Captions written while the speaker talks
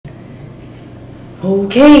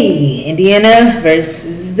Okay, Indiana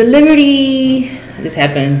versus the Liberty. This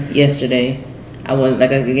happened yesterday. I was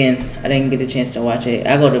like, again, I didn't get a chance to watch it.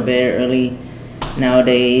 I go to bed early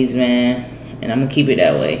nowadays, man, and I'm gonna keep it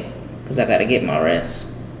that way because I gotta get my rest.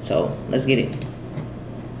 So let's get it.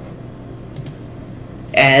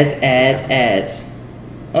 Ads.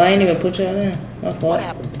 Oh, I ain't even put y'all in. My fault. What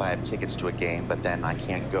happens if I have tickets to a game, but then I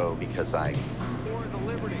can't go because I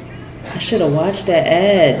should have watched that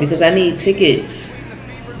ad because I need tickets.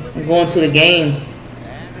 I'm going to the game.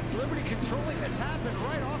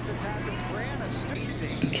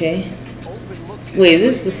 Okay. Wait, is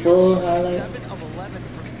this the full highlights?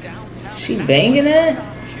 She banging that?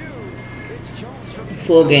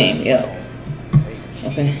 Full game, yep.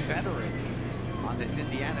 Okay. On this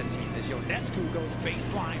Indiana team, as Ionescu goes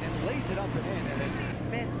baseline and lays it up and in, and it's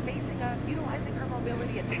Smith facing up, utilizing her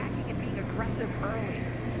mobility, attacking and being aggressive early.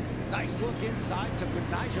 nice look inside to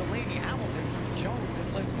Nigel Laney Hamilton from Jones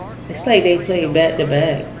and Lynn Park. It's like they play back to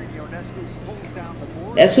back.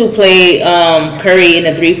 That's who played Curry in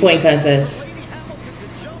the 3-point contest.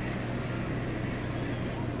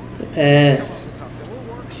 Good pass.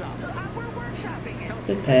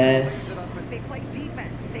 Good pass. They play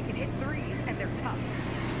defense, they can hit threes, and they're tough.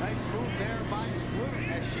 Nice move there by Sloot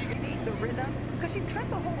as she Need the rhythm, because she spent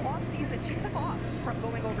the whole offseason, she took off from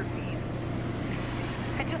going overseas.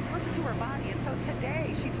 And just listen to her body. And so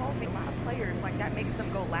today, she told me a lot of players, like that makes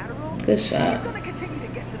them go lateral. Good shot. She's going to continue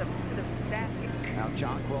to get to the basket. Now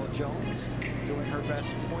Jonquel Jones doing her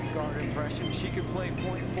best point guard impression. She can play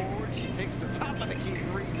point forward. She takes the top of the key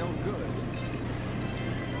three, no good.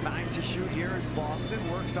 Nice to shoot here as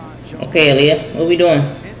Boston works on Jones. Okay, Aaliyah, what we doing?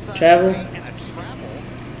 Travel? And a travel.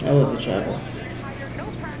 That was a travel. No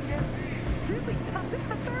practice. Really tough. This is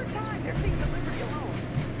the third time they're seeing the Liberty alone.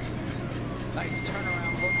 Nice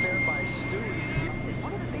turnaround look there by Stewie.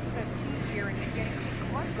 One of the things that's key here in getting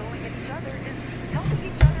Clark going at each other is helping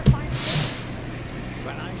each other find space.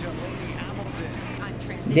 Nigel Laney Hamilton.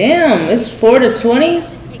 Damn, it's 4-20?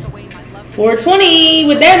 4-20,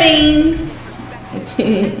 what that mean?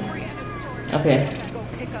 Okay. Go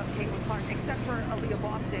pick up Caitlin Clark, except for Aaliyah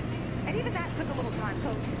Boston. And even that took a little time.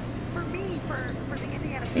 So for me, for the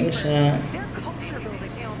Indiana Fever, their culture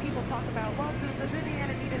building, people talk about, well, does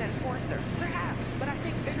Indiana need an enforcer? Perhaps, but I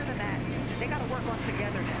think bigger than that, they got to work on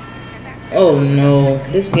togetherness. And that Oh no,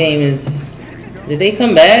 this game is... Did they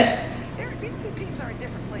come back? these two teams are in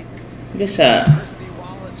different places. Good shot. Christy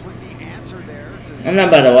Wallace with the answer there to I'm not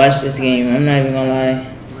about to watch this game. I'm not even gonna lie.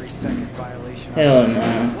 3-second violation. Hell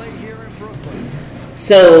no. Play here in Brooklyn.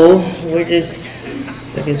 So, we're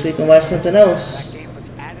just... I guess we can watch something else. That game was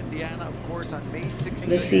at Indiana, of course, on May 16th.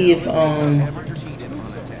 Let's see if, And more good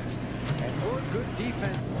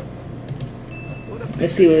defense.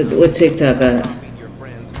 Let's see what TikTok got. Your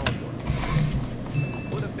friends'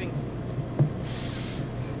 homework. Would have been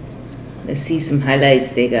Let's see some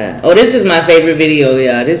highlights they got. Oh, this is my favorite video,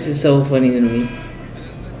 y'all. This is so funny to me.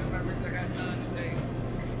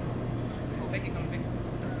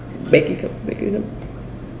 Becky come.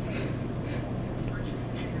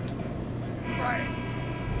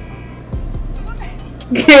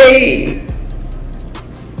 Okay.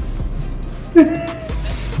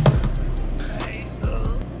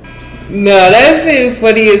 No, that shit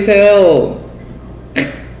funny as hell.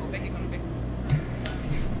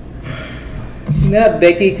 Not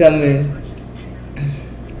Becky coming.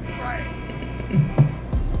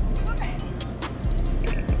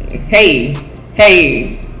 Hey.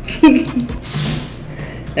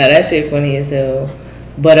 Now that shit funny as hell.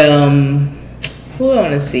 But who I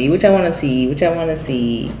wanna see? Which I wanna see?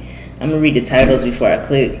 I'm gonna read the titles before I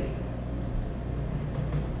click.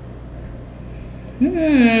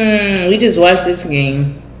 We just watched this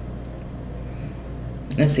game.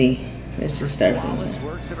 Let's see. Let's just start from Wallace there.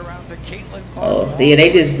 works it around to Caitlin Clark. Oh, yeah,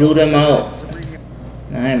 they just blew them out.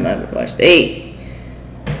 I ain't about to watch. Hey.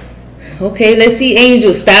 Okay, let's see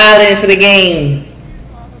Angel styling for the game.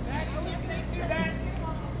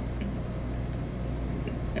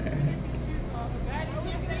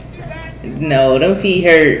 No, them feet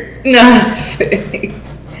hurt. Nah,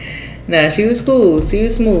 nah, she was cool. She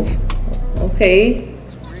was smooth. Okay.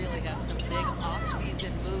 Really have some big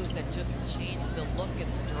off-season moves that just changed the look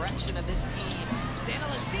and the direction of this team.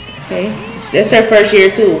 Okay, that's her first year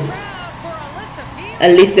too.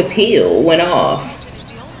 Alyssa Peel went off.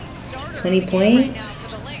 20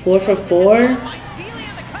 points, 4 for 4.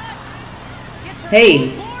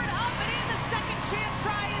 Hey,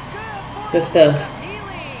 good stuff.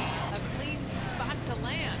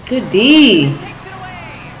 Good D.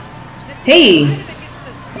 Hey.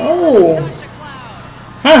 Oh.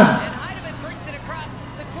 Huh.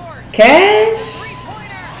 Cash.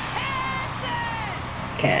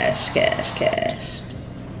 cash.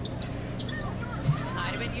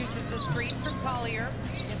 Heidemann uses the screen from Collier.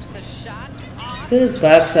 Gets the shot off. Good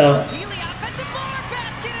box out. Healy offensive board,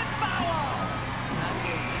 basket and foul. That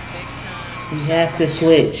was big time. You have to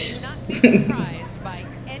switch. Do not be surprised by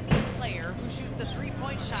any player who shoots a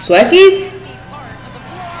three-point shot. Swackies? Any part of the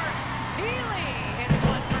floor. Healy hits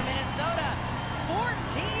one for Minnesota.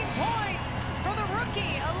 14 points for the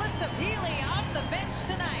rookie, Alyssa Healy, off the bench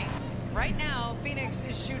tonight. Right now, Phoenix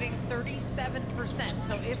is shooting 37%.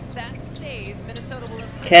 So if that stays, Minnesota will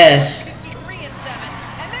improve Cash. 53 and 7.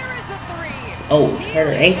 And there is a three. Oh, her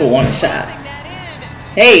ankle on the shot. Popping that in.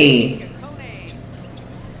 Hey, Kone.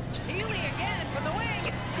 Healy again from the wing.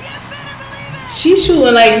 You better believe it. she's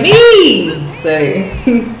shooting like me. Say.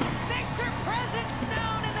 Makes her presence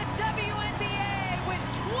known in the WNBA with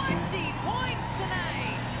 20 points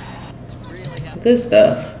tonight. It's really happening. Good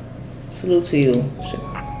stuff. Salute to you.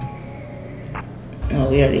 Oh,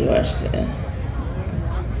 we already watched it.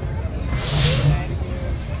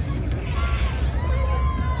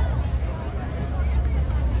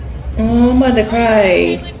 Oh, I'm about to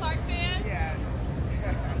cry.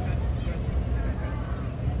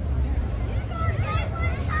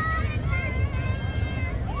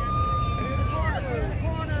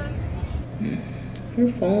 Her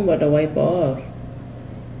phone about to wipe off.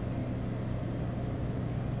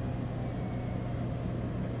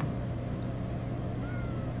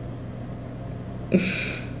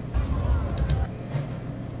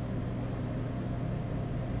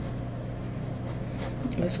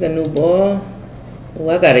 Let's get a new ball. Oh,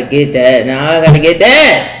 I gotta get that. Now I gotta get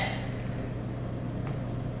that.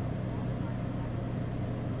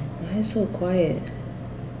 Why is it so quiet?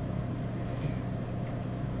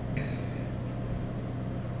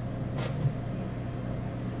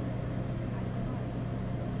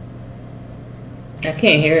 I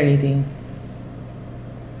can't hear anything.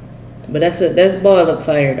 But that ball look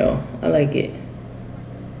fire though. I like it.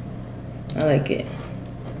 I like it.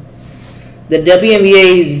 The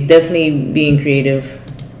WNBA is definitely being creative.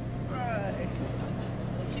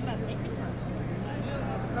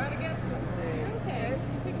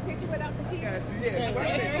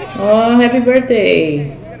 Oh, happy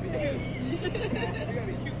birthday.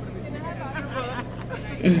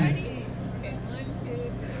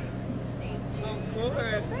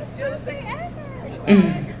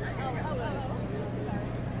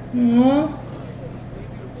 Aww.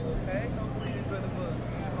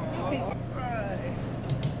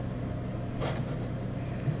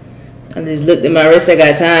 I just looked at my wrist. I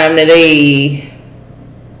got time today.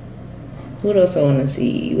 What else I want to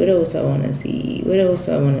see? What else I want to see? What else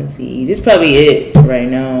I want to see? This is probably it right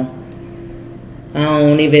now. I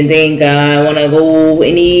don't even think I want to go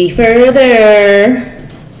any further.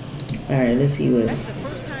 All right, let's see what. That's the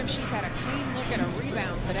first time she's had a clean look at a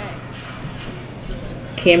rebound today.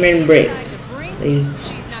 Cameron Brick. Please.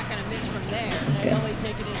 She's not going to miss from there. Okay. Naomi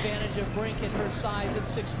taking advantage of Brink and her size at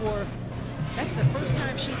 6'4". That's the first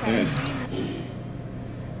time she's had a clean.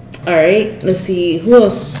 All right, let's see who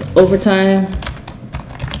else. Overtime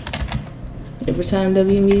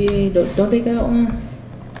WNBA. Don't they got one?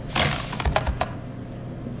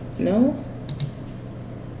 No.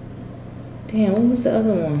 Damn, what was the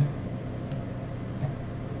other one?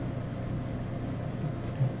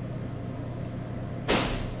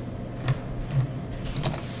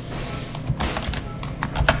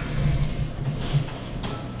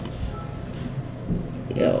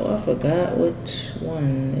 Yo, I forgot which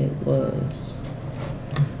one it was.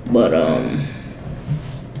 But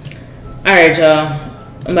alright y'all,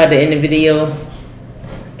 I'm about to end the video.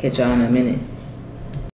 Catch y'all in a minute.